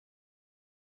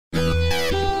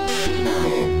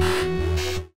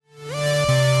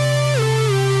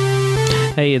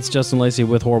Hey, it's Justin Lacey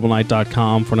with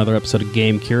HorribleNight.com for another episode of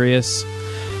Game Curious.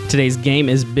 Today's game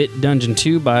is Bit Dungeon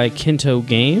 2 by Kinto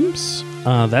Games.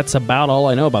 That's about all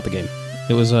I know about the game.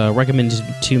 It was recommended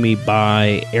to me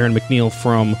by Aaron McNeil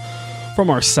from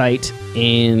our site,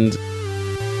 and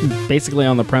basically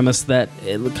on the premise that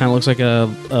it kind of looks like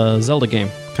a Zelda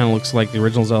game. Kind of looks like the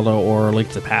original Zelda or Link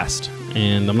to the Past.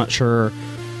 And I'm not sure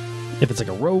if it's like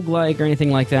a roguelike or anything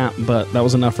like that, but that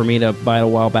was enough for me to buy it a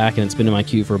while back, and it's been in my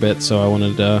queue for a bit, so I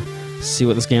wanted to see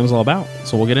what this game is all about.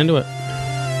 So we'll get into it.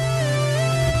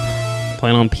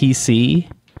 Playing on PC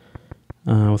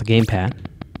with a gamepad.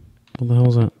 What the hell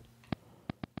was that?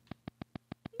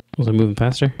 Was I moving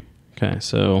faster? Okay,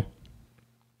 so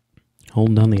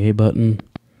holding down the A button,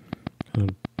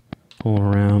 kind of pulling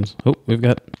around. Oh, we've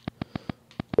got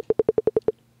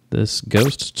this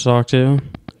ghost to talk to.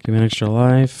 Give me an extra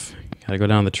life. Gotta go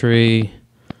down the tree.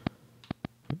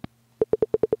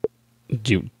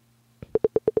 Should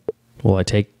I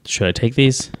take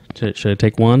these? Should I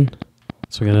take one?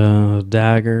 So we got a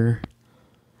dagger,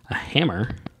 a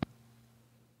hammer,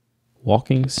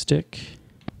 walking stick,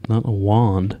 not a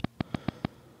wand.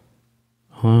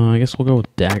 I guess we'll go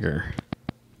with dagger.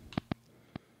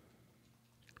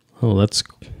 Oh, it's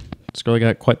really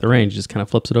got quite the range. Just kind of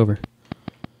flips it over.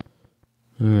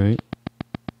 All right.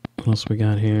 What else we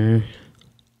got here?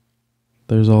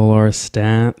 There's all our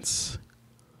stats.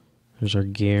 There's our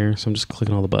gear. So I'm just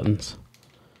clicking all the buttons.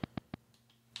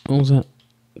 What was that?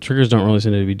 Triggers don't really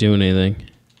seem to be doing anything.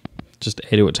 Just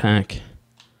A to attack.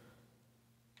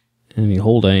 And you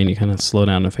hold A and you kind of slow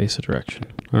down to face a direction.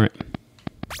 All right.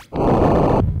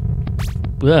 I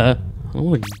don't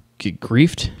want to get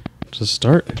griefed to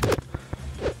start.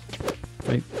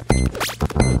 Right.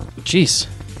 Jeez.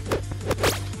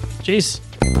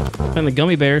 Find the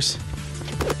gummy bears.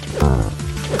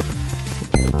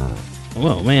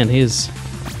 Whoa, man,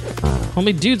 how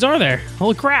many dudes are there?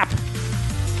 Holy crap!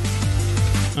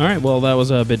 Alright, well, that was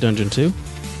a Bit Dungeon 2.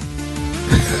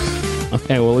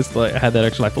 Okay, well, at least I had that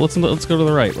extra life. But let's go to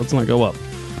the right. Let's not go up.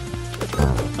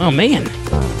 Oh, man!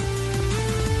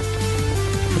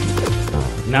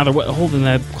 Now they're holding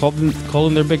that,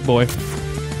 calling their big boy.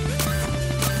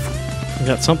 I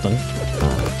got something.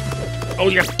 Oh,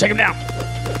 you have to take him down.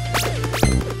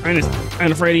 I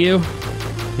ain't afraid of you.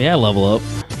 Yeah, level up.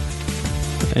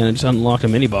 And I just unlocked a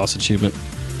mini-boss achievement.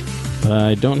 But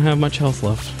I don't have much health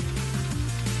left.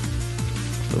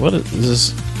 What is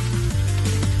this?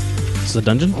 Is this a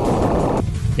dungeon?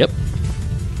 Yep.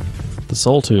 The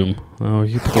soul tomb. Oh,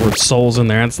 you put the word souls in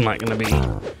there. That's not going to be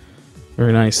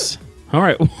very nice.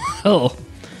 Alright, well,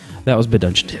 that was Bit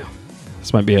Dungeon 2.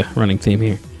 This might be a running theme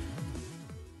here.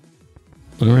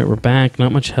 Alright, we're back.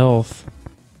 Not much health.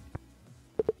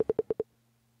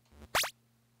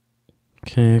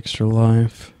 Okay, extra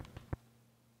life.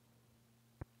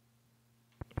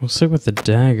 We'll stick with the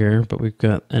dagger, but we've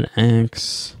got an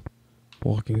axe,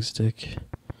 walking stick.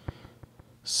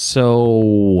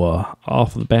 So,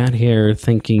 off the bat here,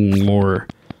 thinking more...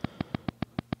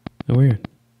 Oh, weird.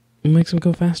 It makes him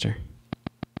go faster.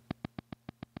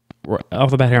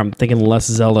 Off the bat here, I'm thinking less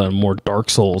Zelda and more Dark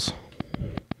Souls.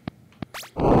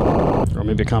 Or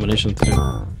maybe a combination of the two.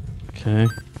 Okay.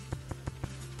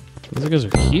 Those guys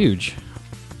are huge.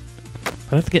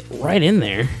 I have to get right in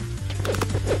there.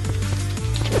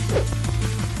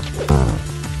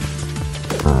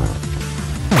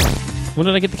 When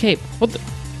did I get the cape? What the?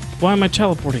 Why am I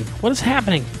teleporting? What is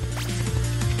happening?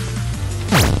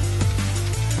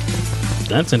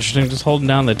 That's interesting. Just holding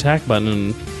down the attack button,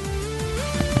 and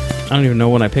I don't even know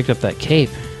when I picked up that cape.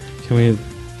 Can we...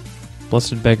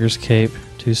 Blessed Beggar's Cape,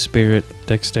 2 Spirit,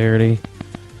 Dexterity.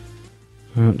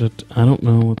 I don't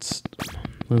know what's...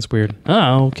 That's weird.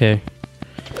 Oh, okay.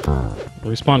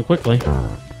 Respawn quickly.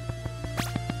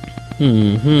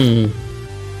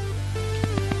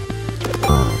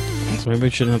 So maybe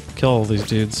we shouldn't have to kill all these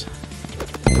dudes.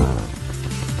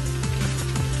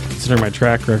 Consider my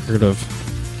track record of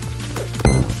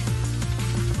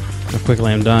how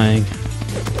quickly I'm dying.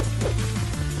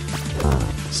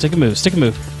 Stick a move.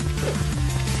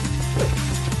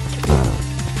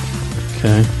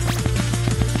 Okay.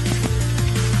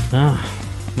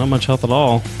 Not much health at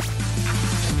all.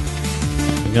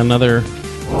 We got another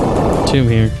tomb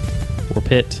here. Or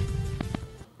pit.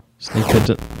 Snake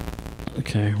pit.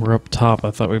 Okay, we're up top.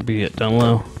 I thought we'd be at down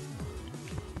low.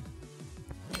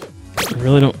 I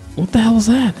really don't... What the hell is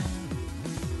that?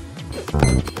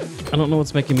 I don't know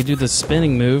what's making me do this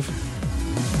spinning move.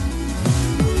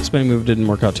 The spinning move didn't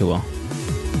work out too well.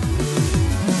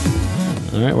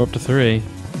 Alright, we're up to 3.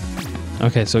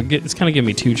 Okay, so it's kind of giving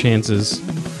me 2 chances.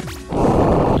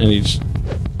 And each...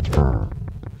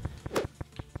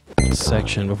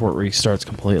 section before it restarts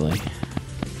completely.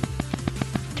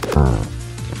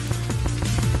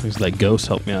 There's that ghost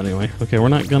helped me out anyway. Okay, we're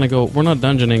not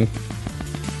dungeoning.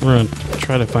 We're gonna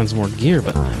try to find some more gear,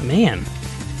 but man.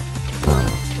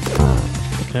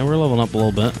 Okay, we're leveling up a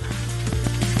little bit.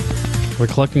 We're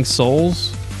collecting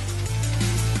souls.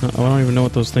 I don't even know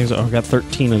what those things are. Oh, I got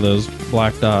 13 of those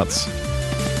black dots.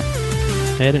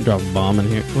 Hey, I didn't drop a bomb in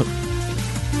here. What?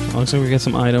 Looks like we got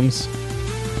some items.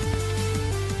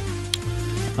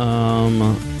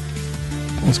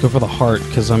 Let's go for the heart,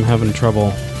 because I'm having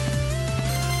trouble.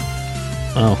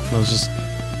 Oh, that was just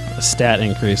a stat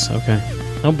increase. Okay.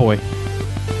 Oh boy.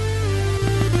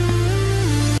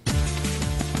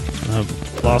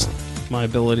 I've lost my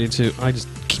ability to... I just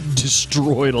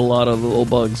destroyed a lot of the little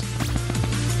bugs.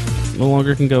 No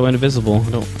longer can go invisible. I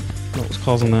don't know what's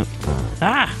causing that.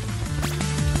 Ah!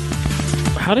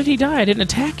 How did he die? I didn't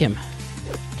attack him.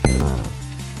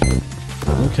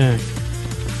 Okay.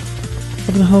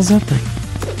 What the hell is that thing?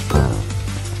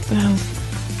 What the hell?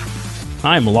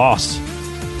 I'm lost.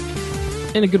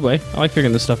 In a good way. I like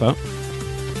figuring this stuff out.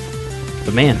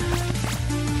 But man,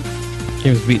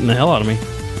 game's beating the hell out of me.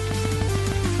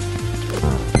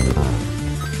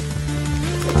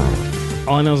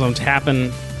 All I know is I'm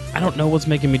tapping. I don't know what's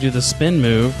making me do the spin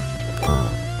move.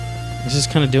 It's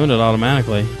just kind of doing it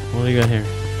automatically. What do you got here?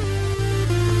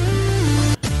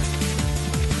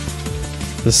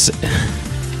 This.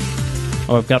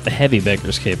 Oh, I've got the heavy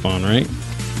beggar's cape on, right?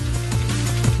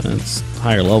 It's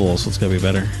higher level, so it's gotta be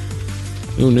better.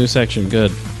 Ooh, new section, good.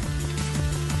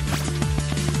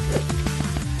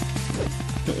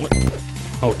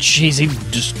 Oh, jeez, he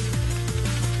just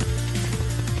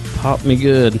popped me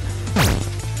good.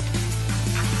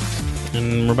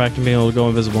 And we're back to being able to go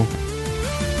invisible.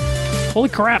 Holy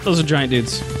crap, those are giant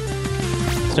dudes.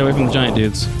 Stay away from the giant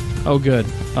dudes. Oh, good.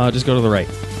 Just go to the right.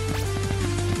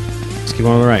 Just keep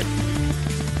going to the right.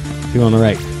 Keep going to the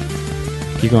right.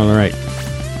 Keep going to the right.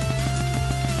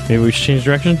 Maybe we should change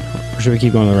direction? Or should we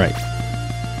keep going to the right?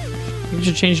 Maybe we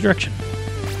should change direction.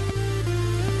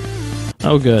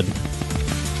 Oh, good.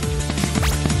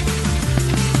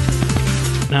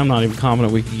 Now I'm not even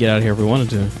confident we could get out of here if we wanted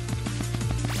to.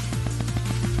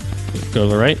 Go to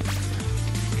the right.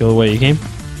 Go the way you came.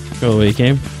 Go the way you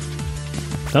came.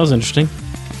 That was interesting.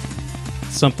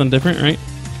 Something different, right?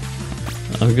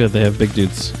 Oh, good. They have big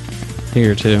dudes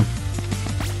here, too.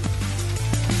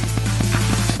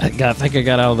 I think I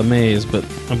got out of the maze, but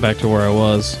I'm back to where I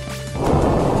was.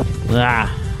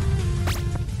 Ah.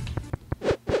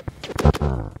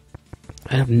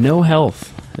 I have no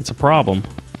health. It's a problem.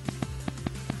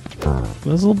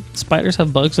 Those little spiders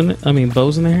have bugs in it. I mean,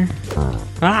 bows in there.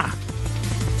 Ah!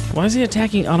 Why is he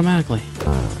attacking automatically?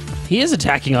 He is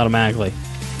attacking automatically.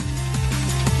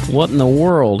 What in the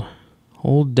world?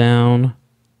 Hold down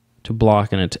to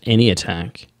block any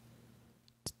attack.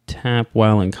 Tap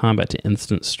while in combat to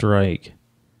instant strike.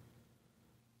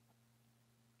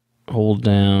 Hold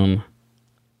down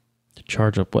to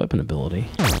charge up weapon ability.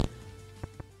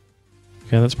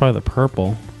 Okay, that's probably the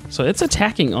purple. So it's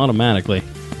attacking automatically.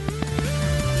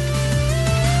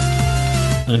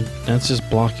 And that's just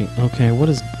blocking. Okay, what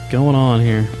is going on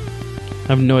here? I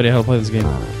have no idea how to play this game.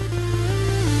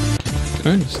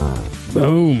 Alright,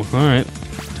 boom. Alright.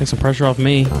 Take some pressure off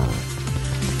me.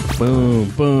 Boom,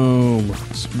 boom.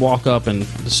 Just walk up and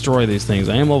destroy these things.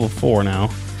 I am level 4 now.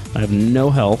 I have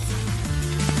no health.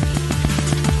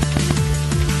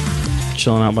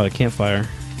 Chilling out by the campfire.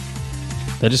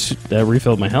 That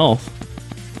refilled my health.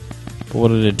 But what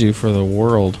did it do for the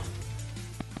world?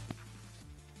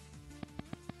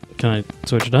 Can I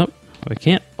switch it up? I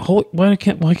can't. Why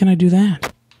can't I do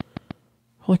that?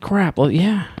 Holy crap. Well,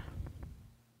 yeah.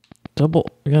 Double.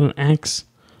 I got an axe.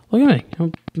 Look at me.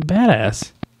 I'm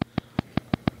badass.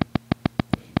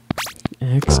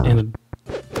 Axe and a...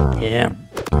 Yeah.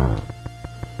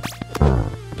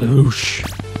 Boosh.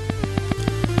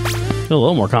 Feel a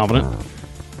little more confident.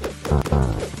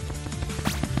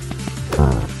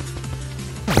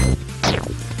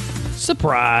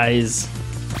 Surprise!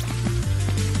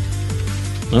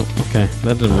 Oh, okay.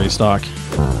 That didn't restock.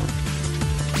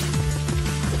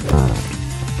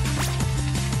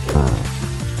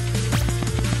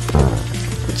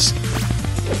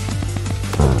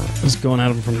 Just going at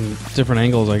them from different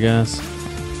angles, I guess.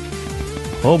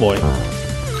 Oh boy.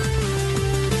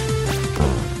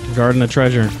 Guarding the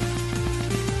treasure.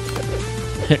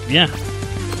 Yeah.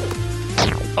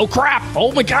 Oh crap!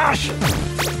 Oh my gosh!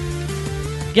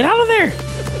 Get out of there!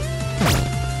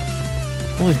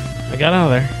 Holy, I got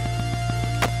out of there.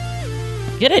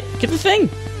 Get it! Get the thing!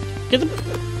 Get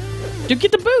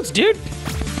the boots, dude!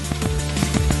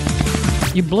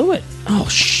 You blew it. Oh,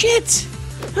 shit.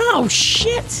 Oh,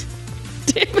 shit.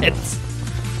 Damn it.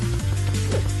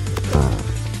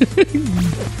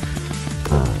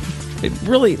 It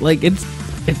really, like, it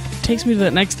takes me to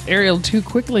that next aerial too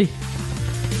quickly.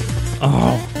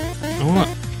 Oh,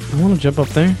 I want to jump up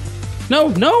there. No,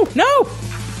 no, no,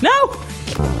 no.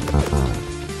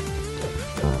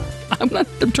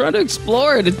 I'm trying to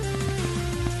explore it.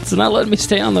 It's not letting me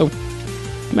stay on the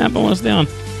map I want to stay on.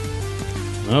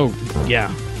 Oh, yeah.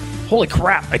 Holy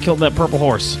crap, I killed that purple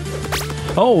horse.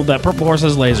 Oh, that purple horse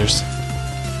has lasers.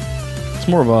 It's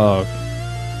more of a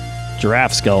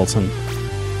giraffe skeleton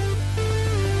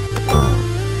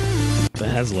that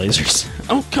has lasers.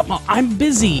 Oh, come on. I'm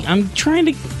busy. I'm trying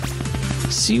to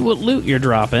see what loot you're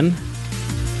dropping.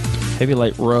 Heavy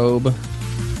light robe.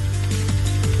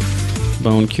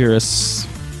 Bone cuirass.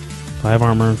 5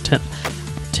 armor.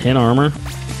 10 armor.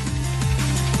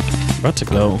 About to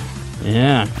go.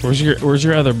 Yeah. Where's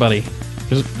your other buddy?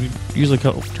 We usually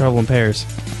travel in pairs.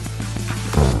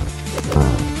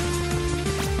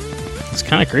 It's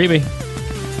kind of creepy.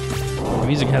 The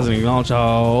music hasn't acknowledged.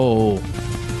 Oh,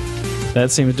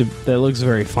 that looks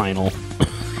very final.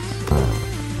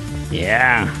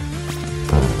 Yeah.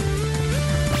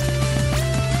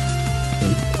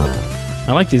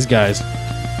 I like these guys.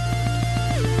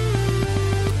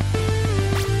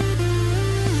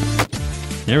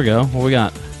 There we go. What we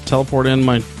got? Teleport in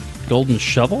my golden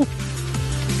shovel?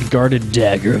 Guarded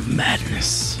Dagger of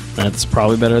Madness. That's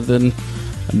probably better than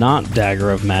a not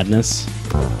Dagger of Madness.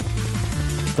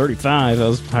 35. That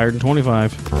was higher than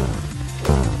 25.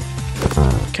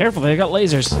 Careful, they got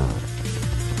lasers.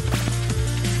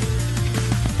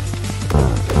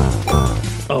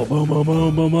 Oh, boom, boom,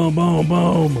 boom, boom, boom, boom,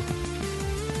 boom.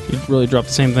 You really dropped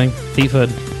the same thing? Thief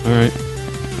hood. Alright.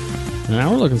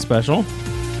 Now we're looking special.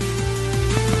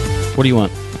 What do you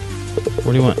want?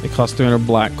 What do you want? It costs 300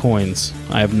 black coins.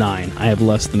 I have 9. I have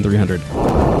less than 300.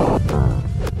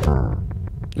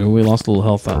 Ooh, we lost a little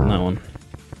health out in that one.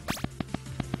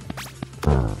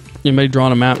 Anybody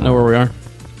drawing a map know where we are?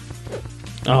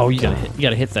 Oh, you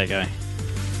gotta hit that guy.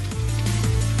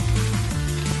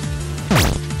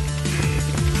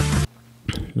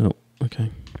 Nope.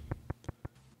 Okay.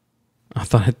 I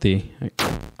thought I hit the.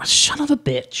 Oh, son of a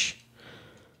bitch.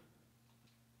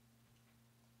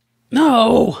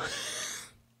 No.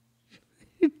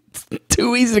 It's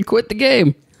too easy to quit the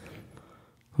game.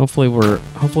 Hopefully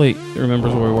it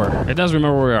remembers where we were. It does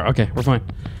remember where we are. Okay, we're fine.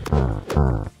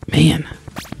 Man.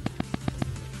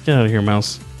 Get out of here,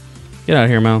 mouse. Get out of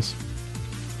here, mouse.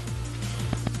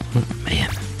 Man,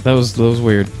 that was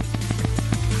weird.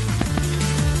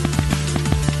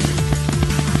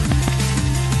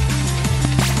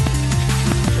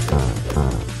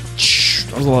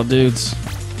 That was a lot of dudes.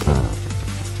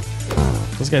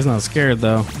 This guy's not scared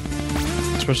though,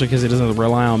 especially because he doesn't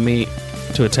rely on me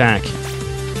to attack.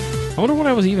 I wonder what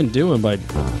I was even doing by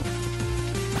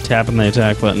tapping the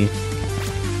attack button.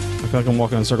 I feel like I'm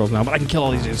walking in circles now, but I can kill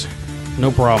all these dudes. No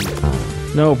problem.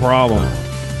 No problem.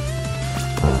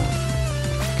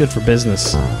 Good for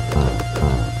business.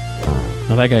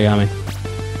 Oh, that guy got me.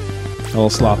 A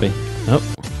little sloppy. Oh.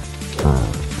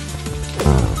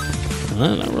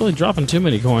 Well, not really dropping too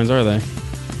many coins, are they?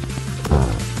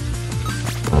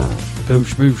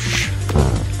 Boosh, boosh.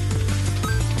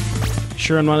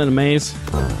 Sure I'm not in a maze?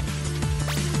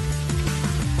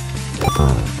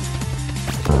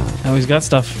 Oh, he's got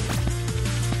stuff.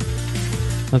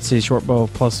 Let's see, short bow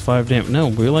plus 5 damage. No,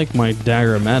 we like my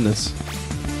Dagger of Madness.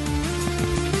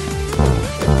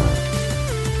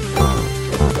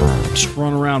 Just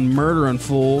run around murdering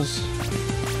fools.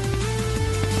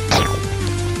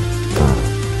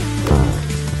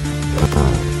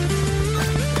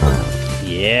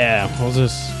 Yeah, what was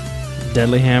this?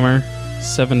 Deadly Hammer,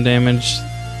 7 damage,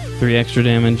 3 extra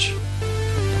damage.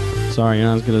 Sorry, you're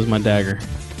not as good as my dagger.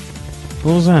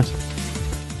 What was that?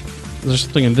 Is there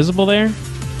something invisible there?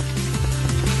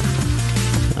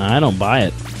 I don't buy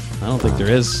it. I don't think there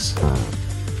is.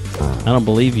 I don't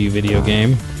believe you, video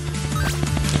game.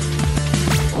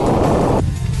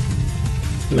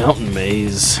 Mountain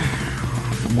maze.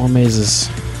 More mazes.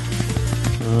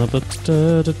 Looks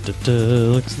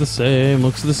the same,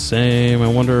 looks the same. I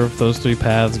wonder if those 3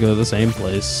 paths go to the same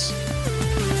place.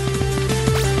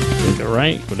 Go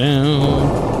right, go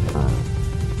down.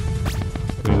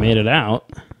 We made it out.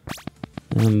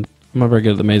 And I'm not very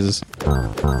good at the mazes.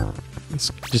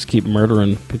 Let's just keep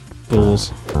murdering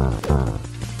fools.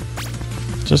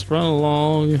 Just run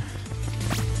along.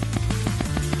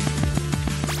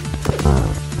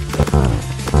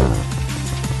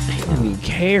 He doesn't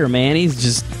care, man. He's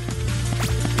just...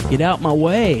 Get out my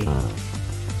way.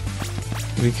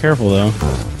 Be careful, though.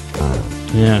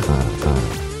 Yeah.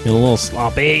 Get a little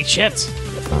sloppy. Shit!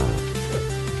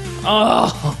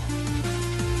 Oh!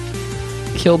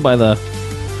 Killed by the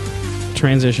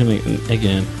transition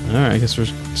again. Alright, I guess we're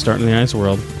starting the ice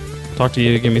world. Talk to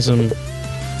you, give me some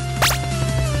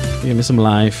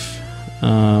life.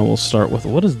 We'll start with,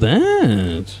 what is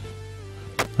that?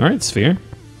 Alright, sphere.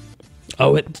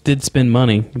 Oh, it did spend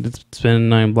money. It did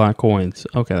spend 9 black coins.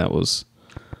 Okay, that was,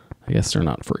 I guess they're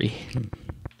not free.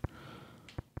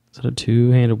 Is that a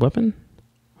two-handed weapon?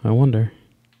 I wonder.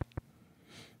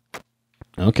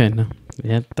 Okay, no.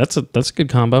 Yeah, that's a good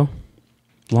combo.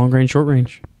 Long range, short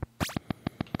range.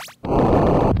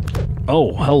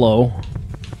 Oh, hello.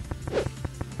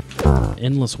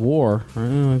 Endless war.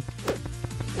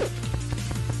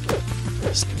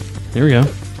 Here we go.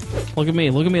 Look at me.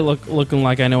 Look at me looking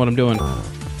like I know what I'm doing.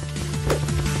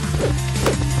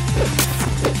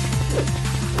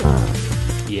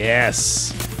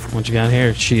 Yes. What you got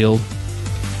here? Shield.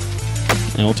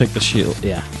 And we'll take the shield.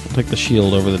 Yeah, we'll take the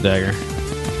shield over the dagger.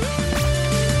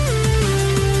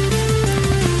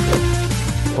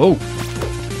 Oh.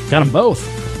 Got them both.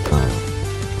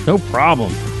 No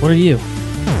problem. What are you?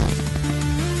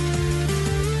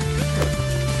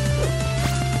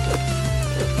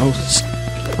 Oh,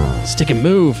 stick and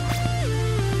move.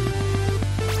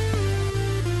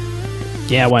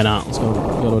 Yeah, why not? Let's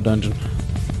go to a dungeon.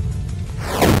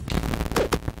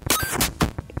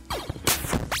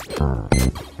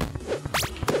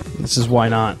 This is why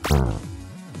not.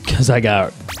 Because I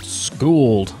got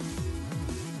schooled.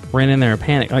 Ran in there in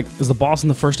panic. Like, is the boss in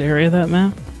the first area of that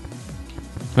map?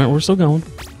 Alright, we're still going.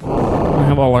 I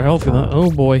have all our health for that. Oh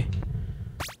boy.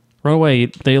 Run away.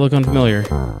 They look unfamiliar.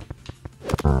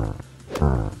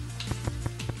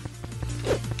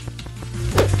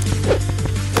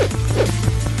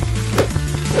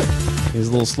 He's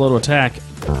a little slow to attack.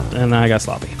 And I got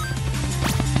sloppy.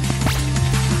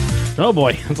 Oh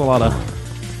boy. That's a lot of...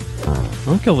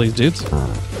 I'll kill these dudes.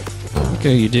 I'll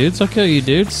kill you dudes. I'll kill you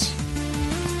dudes.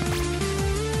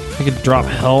 I could drop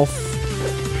health.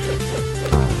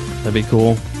 That'd be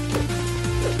cool.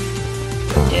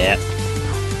 Yeah.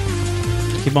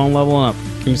 Keep on leveling up.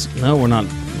 No, we're not.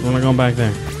 We're not going back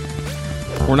there.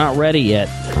 We're not ready yet.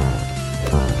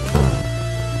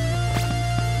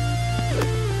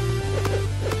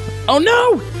 Oh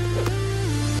no!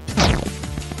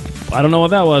 I don't know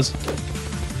what that was.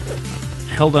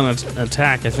 Held on an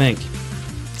attack, I think.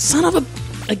 Son of a...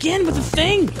 Again with the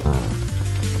thing!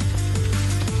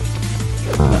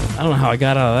 I don't know how I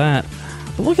got out of that.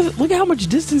 But look at how much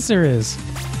distance there is.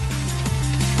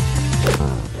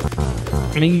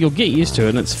 I mean, you'll get used to it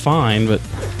and it's fine, but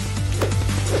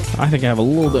I think I have a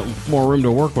little bit more room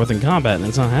to work with in combat and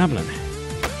it's not happening.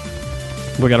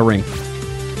 We got a ring.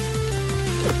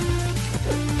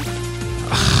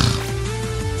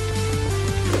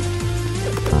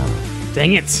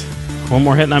 Dang it. One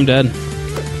more hit and I'm dead.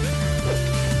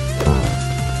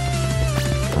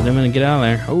 And I'm gonna get out of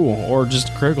there. Oh, or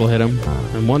just critical hit him.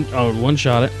 And one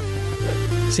shot it.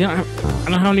 See, I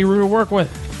don't have any room to work with.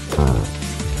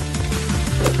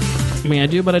 I mean, I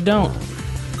do, but I don't.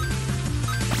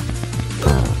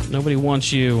 Nobody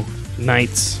wants you,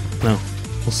 knights. No,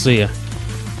 we'll see ya.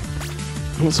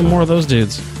 I want some more of those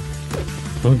dudes.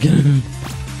 Okay.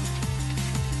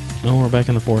 No, we're back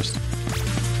in the forest.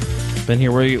 Been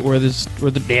here where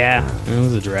the yeah, it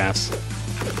was the giraffes.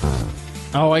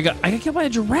 Oh, I got killed by a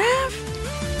giraffe.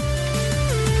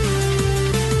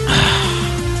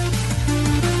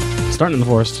 Starting in the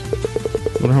forest.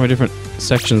 Wonder how many different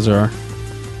sections there are.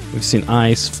 We've seen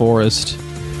ice, forest.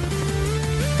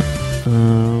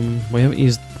 We haven't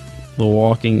used the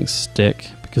walking stick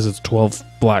because it's 12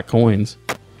 black coins.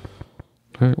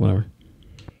 Alright, whatever.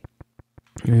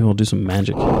 Maybe we'll do some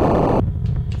magic. Oh,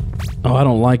 I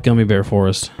don't like Gummy Bear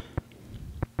Forest.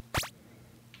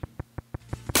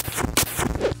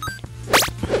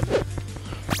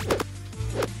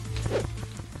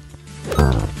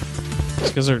 It's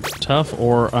because they're tough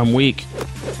or I'm weak.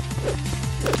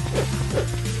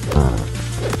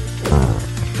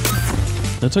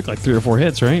 That took like 3 or 4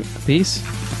 hits, right? A piece?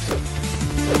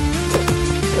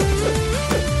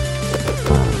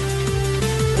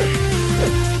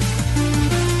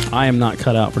 I am not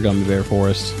cut out for Gummy Bear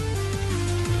Forest.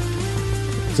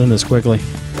 Let's end this quickly.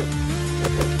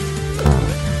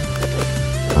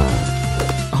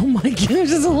 Oh my gosh,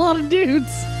 there's a lot of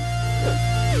dudes!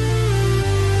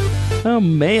 Oh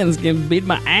man, this game beat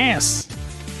my ass!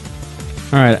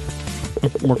 Alright,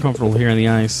 I'm more comfortable here on the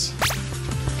ice.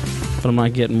 But I'm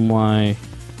not getting why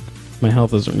my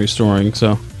health isn't restoring,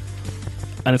 so...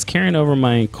 And it's carrying over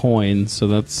my coins, so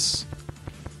that's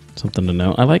something to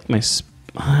know. I like my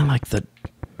I like the...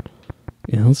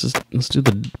 Yeah, let's do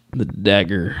the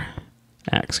dagger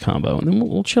axe combo, and then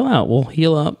we'll chill out. We'll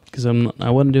heal up because I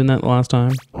wasn't doing that the last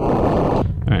time. All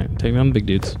right, take down the big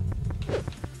dudes.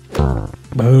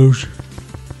 Boosh.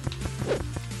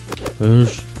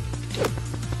 Boosh.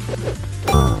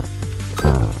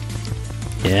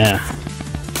 Yeah.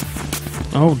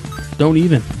 Oh, don't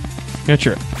even. Got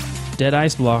your dead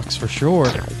ice blocks for sure.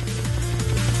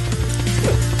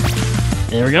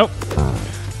 There we go.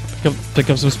 Pick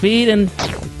up some speed and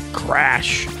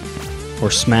crash.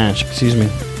 Or smash, excuse me.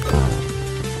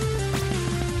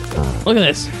 Look at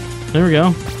this. There we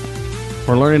go.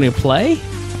 We're learning to play.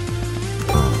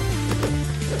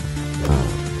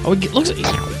 Oh, it looks like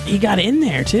he got in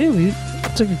there too. He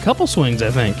took a couple swings,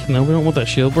 I think. No, we don't want that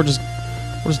shield. We're just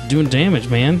doing damage,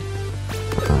 man.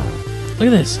 Look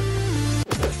at this.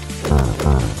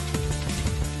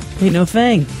 Ain't no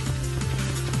thing.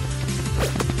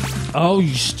 Oh,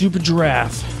 you stupid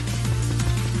giraffe.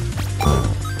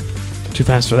 Too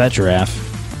fast for that giraffe.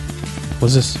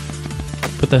 What's this?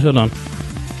 Put that hood on.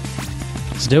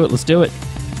 Let's do it. Let's do it.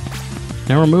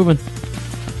 Now we're moving.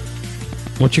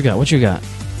 What you got? What you got?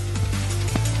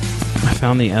 I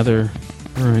found the other...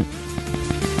 Alright.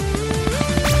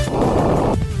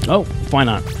 Oh, why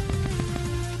not?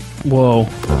 Whoa.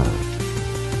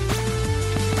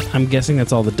 I'm guessing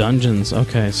that's all the dungeons.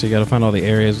 Okay, so you gotta find all the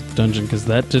areas of the dungeon, because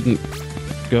that didn't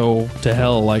go to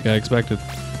hell like I expected.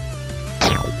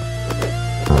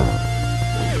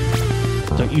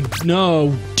 Don't you...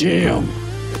 No, damn.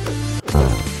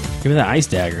 Give me that ice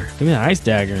dagger. Give me that ice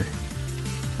dagger.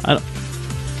 I don't...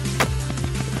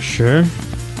 Sure.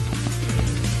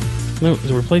 No,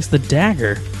 replace the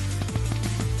dagger.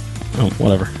 Oh,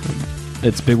 whatever.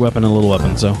 It's big weapon and little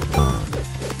weapon, so...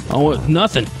 Oh,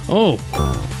 nothing. Oh.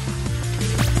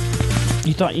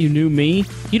 You thought you knew me?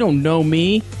 You don't know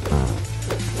me.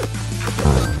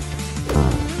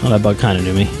 Well, that bug kind of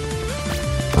knew me.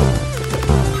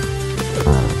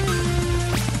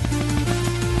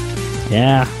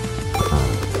 Yeah.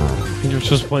 You're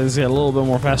supposed to play this at a little bit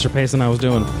more faster pace than I was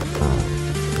doing.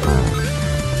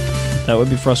 That would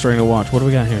be frustrating to watch. What do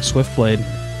we got here? Swift Blade.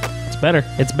 It's better.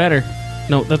 It's better.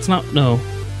 No, that's not... No.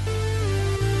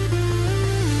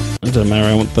 It doesn't matter.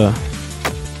 I want the...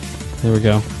 There we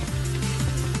go.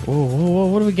 Whoa, whoa, whoa.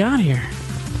 What do we got here?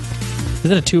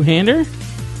 Is it a two-hander?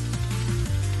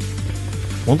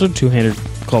 Won't do a two-hander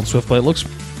called Swift Blade. It looks...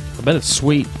 I bet it's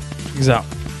sweet. Check this out.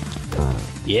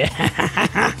 Yeah!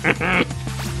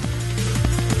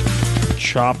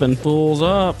 Chopping fools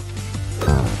up.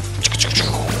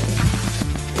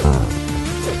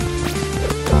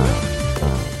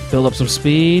 Build up some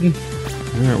speed.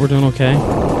 Alright, we're doing okay.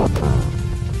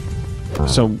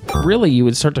 So, really, you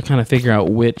would start to kind of figure out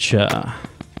which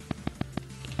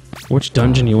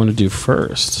dungeon you want to do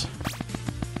first.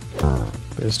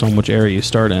 Based on which area you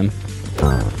start in.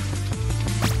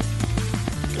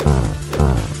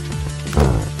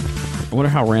 I wonder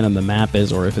how random the map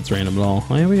is, or if it's random at all.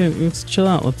 Oh, yeah, let's chill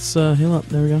out. Let's heal up.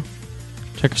 There we go.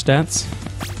 Check our stats.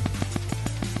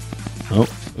 Oh,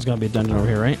 there's got to be a dungeon over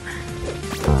here, right?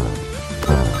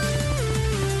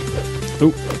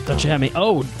 Oh, thought you had me.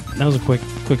 Oh, that was a quick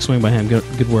swing by him.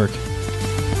 Good work.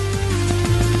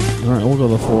 All right, we'll go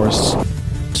to the forest.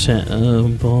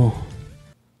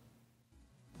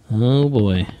 Oh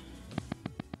boy.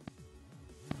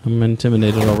 I'm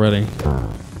intimidated already.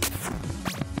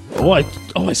 Oh,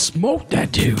 I smoked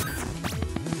that dude.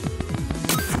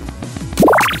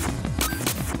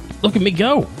 Look at me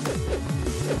go.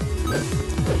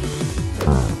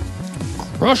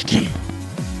 Crushed him.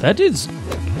 That dude's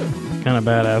kind of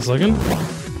badass looking.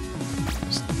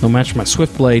 No match for my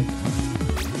Swift Blade.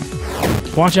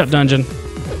 Watch out, dungeon.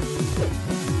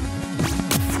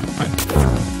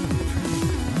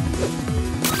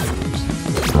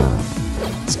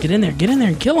 Let's get in there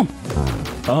and kill him.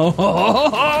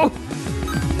 Oh,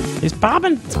 he's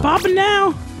popping. It's popping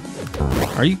now.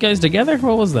 Are you guys together?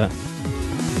 What was that?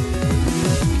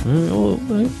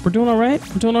 We're doing all right.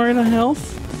 We're doing all right on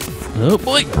health. Oh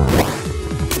boy.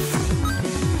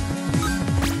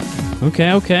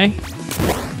 Okay.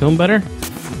 Feeling better?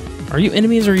 Are you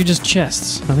enemies or are you just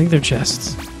chests? I think they're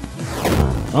chests.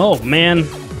 Oh man.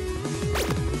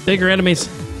 Bigger enemies.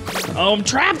 Oh, I'm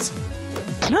trapped.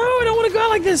 No, I don't want to go out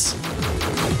like this.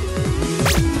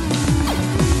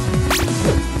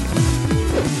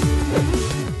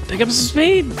 Pick up some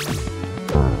speed.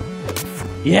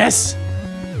 Yes.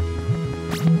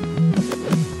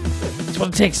 That's what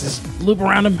it takes, is loop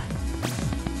around him.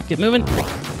 Get moving.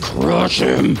 Crush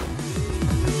him.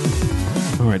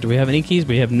 Alright, do we have any keys?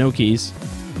 We have no keys.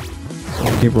 So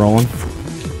we'll keep rolling.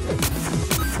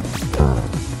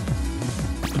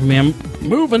 I mean, I'm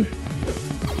moving.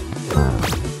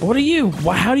 What are you?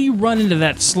 How do you run into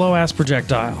that slow-ass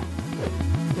projectile?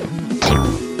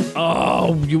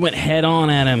 Oh, you went head-on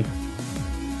at him.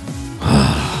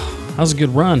 That was a good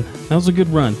run. That was a good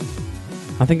run.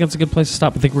 I think that's a good place to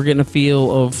stop. I think we're getting a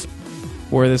feel of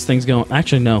where this thing's going.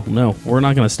 Actually, no. We're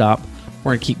not going to stop.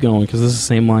 We're going to keep going because this is the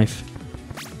same life.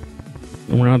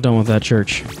 And we're not done with that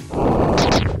church.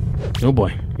 Oh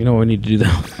boy. You know what we need to do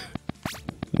though?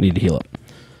 We need to heal up.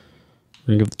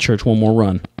 We're going to give the church one more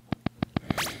run.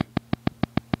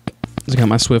 I got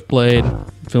my swift blade.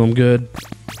 Feeling good.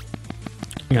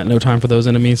 I got no time for those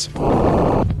enemies.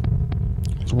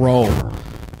 Let's roll.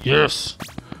 Yes.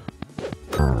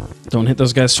 Don't hit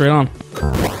those guys straight on.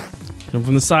 Hit them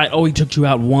from the side. Oh, he took you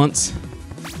out once.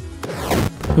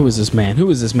 Who is this man? Who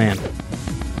is this man?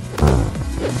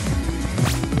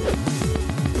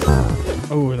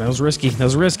 Oh, that was risky. That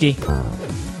was risky.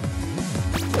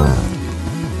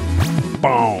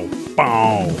 Boom.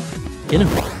 Boom. Get him.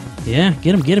 Yeah,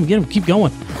 get him. Keep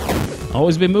going.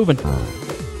 Always been moving.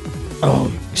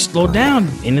 Oh, slow down.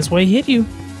 In this way, he hit you.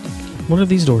 What are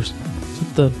these doors?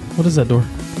 What is that door?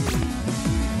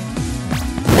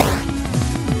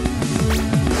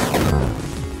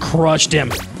 Crushed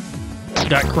him.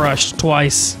 Got crushed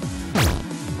twice.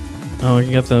 Oh,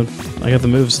 I got the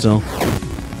move still.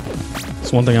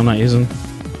 That's one thing I'm not using.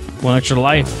 One extra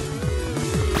life.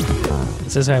 It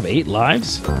says I have 8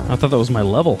 lives? I thought that was my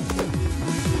level.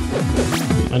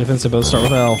 My defensive both start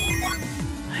with L.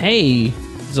 Hey,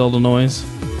 Zelda noise.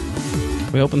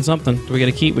 We opened something. Do we get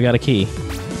a key? We got a key.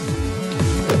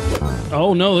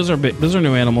 Oh no, those are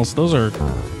new animals. Those are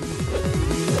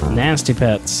nasty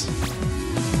pets.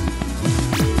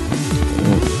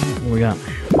 What we got?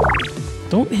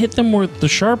 Don't hit them where the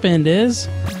sharp end is.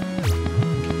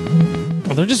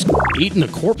 Oh, they're just eating the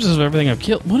corpses of everything I've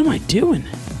killed. What am I doing?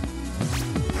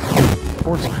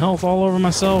 Poured some health all over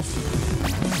myself.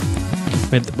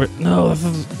 Wait, no,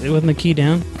 it wasn't the key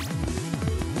down.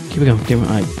 Keep it going. Keep it.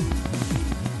 I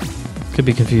could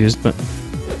be confused, but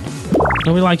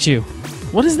nobody likes you.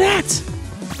 What is that?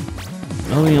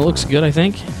 Oh, it looks good, I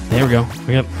think. There we go.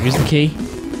 Use the key.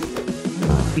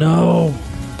 No.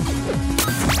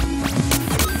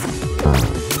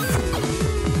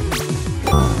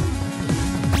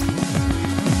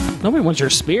 Nobody wants your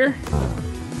spear.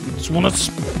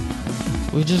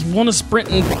 We just want to sprint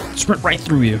right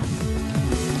through you.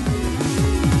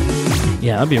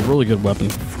 Yeah, that'd be a really good weapon.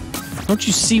 Don't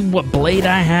you see what blade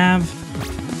I have?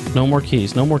 No more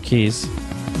keys. No more keys.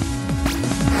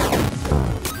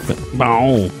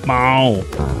 Bow.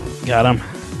 Got him.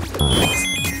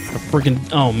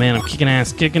 Oh man, I'm kicking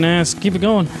ass. Keep it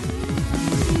going.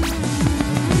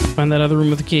 Find that other room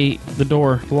with the key. The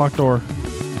locked door.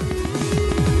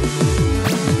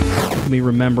 Me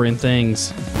remembering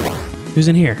things. Who's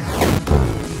in here?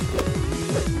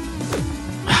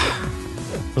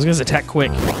 Those guys attack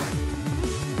quick.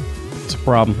 It's a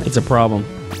problem.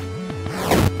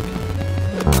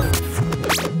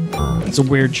 It's a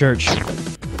weird church.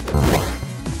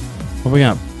 What we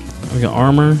got? We got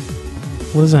armor.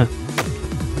 What is that?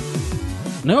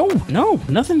 No,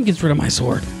 nothing gets rid of my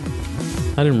sword.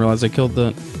 I didn't realize I killed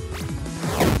the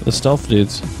stealth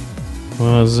dudes.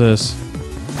 What is this?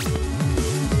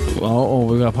 Oh,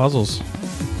 we got puzzles.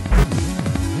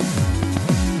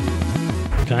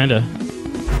 Kinda.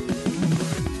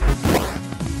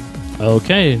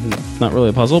 Okay, not really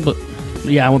a puzzle, but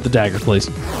yeah, I want the dagger, please.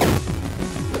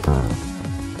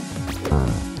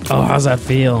 Oh, how's that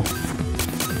feel?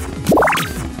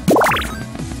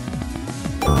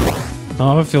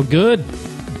 Oh, I feel good.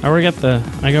 I already got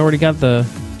the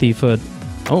thief hood.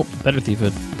 Oh, better thief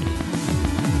hood.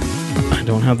 I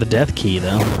don't have the death key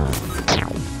though.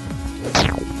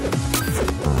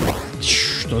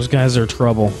 Those guys are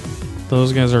trouble. Still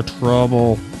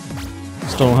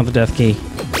don't have the death key.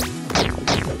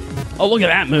 Oh, look at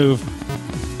that move.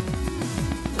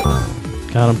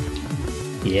 Got him.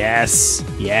 Yes.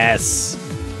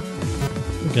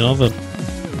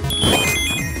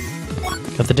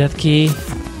 Got the death key.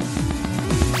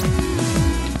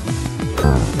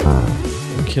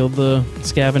 Killed the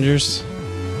scavengers.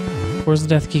 Where's the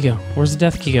death key go?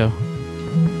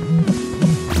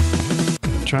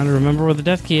 I'm trying to remember where the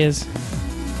death key is.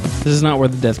 This is not where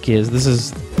the death key is. This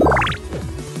is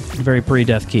very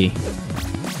pre-death key.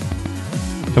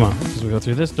 Come on. So we go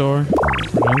through this door.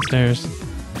 Downstairs.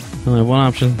 Only have one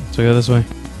option, so we go this way.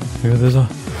 We go this way.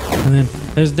 And then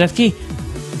there's the death key.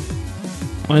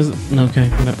 Why is it? No, okay.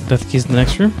 No, death key's in the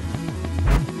next room.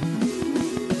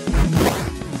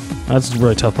 That's a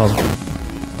really tough puzzle.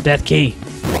 Death key.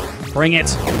 Bring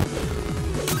it.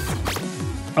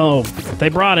 Oh, they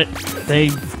brought it. They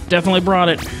definitely brought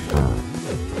it.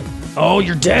 Oh,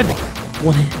 you're dead.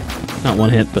 One hit. Not one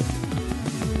hit, but...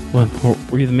 What?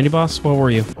 Were you the mini-boss? What were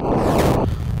you?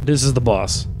 This is the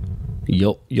boss.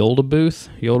 Yoda Booth?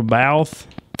 Yoda Bouth?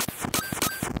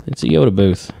 It's a Yoda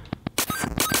Booth.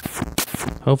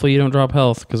 Hopefully you don't drop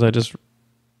health, because I just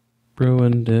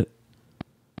ruined it.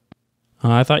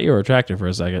 I thought you were attractive for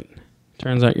a second.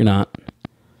 Turns out you're not.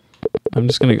 I'm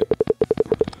just gonna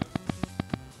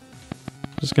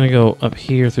go up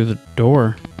here through the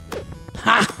door.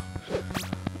 Ha!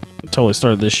 Totally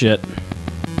started this shit.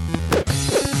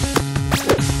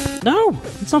 No!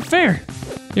 It's not fair!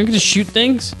 You don't get to shoot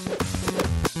things?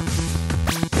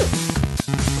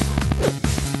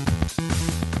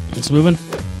 It's moving.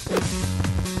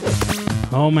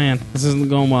 Oh man, this isn't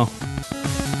going well.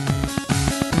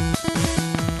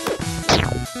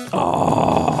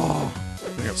 Oh!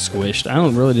 I got squished. I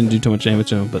really didn't do too much damage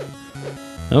to him, but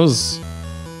that was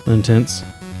intense.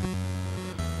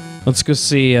 Let's go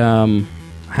see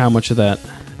how much of that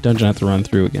dungeon I have to run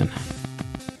through again.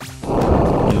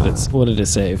 What did it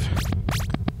save?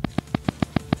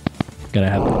 Gotta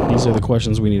have. These are the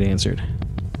questions we need answered.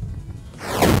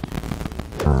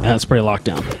 That's pretty locked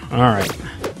down. All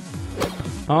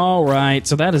right.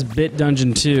 So that is Bit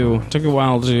Dungeon 2. Took a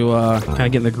while to kind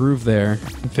of get in the groove there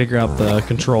and figure out the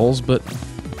controls, but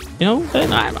you know,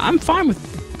 I'm fine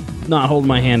with not holding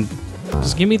my hand.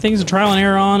 Just give me things to trial and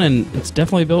error on, and it's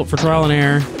definitely built for trial and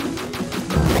error.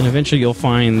 And eventually, you'll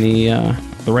find the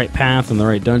right path and the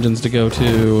right dungeons to go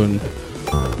to, and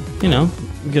you know,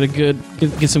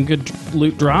 get some good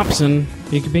loot drops, and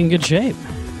you could be in good shape.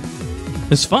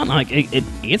 It's fun. Like it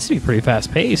gets to be pretty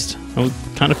fast paced. I would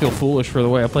kind of feel foolish for the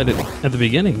way I played it at the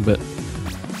beginning, but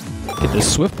get this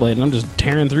swift blade and I'm just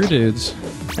tearing through dudes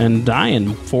and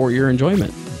dying for your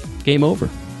enjoyment. Game over.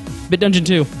 Bit Dungeon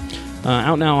 2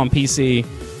 out now on PC.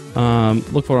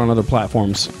 Look for it on other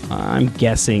platforms. I'm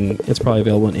guessing it's probably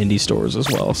available in indie stores as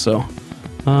well. So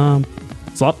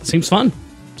it seems fun.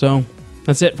 So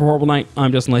that's it for Horrible Night.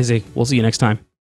 I'm Justin Lazy. We'll see you next time.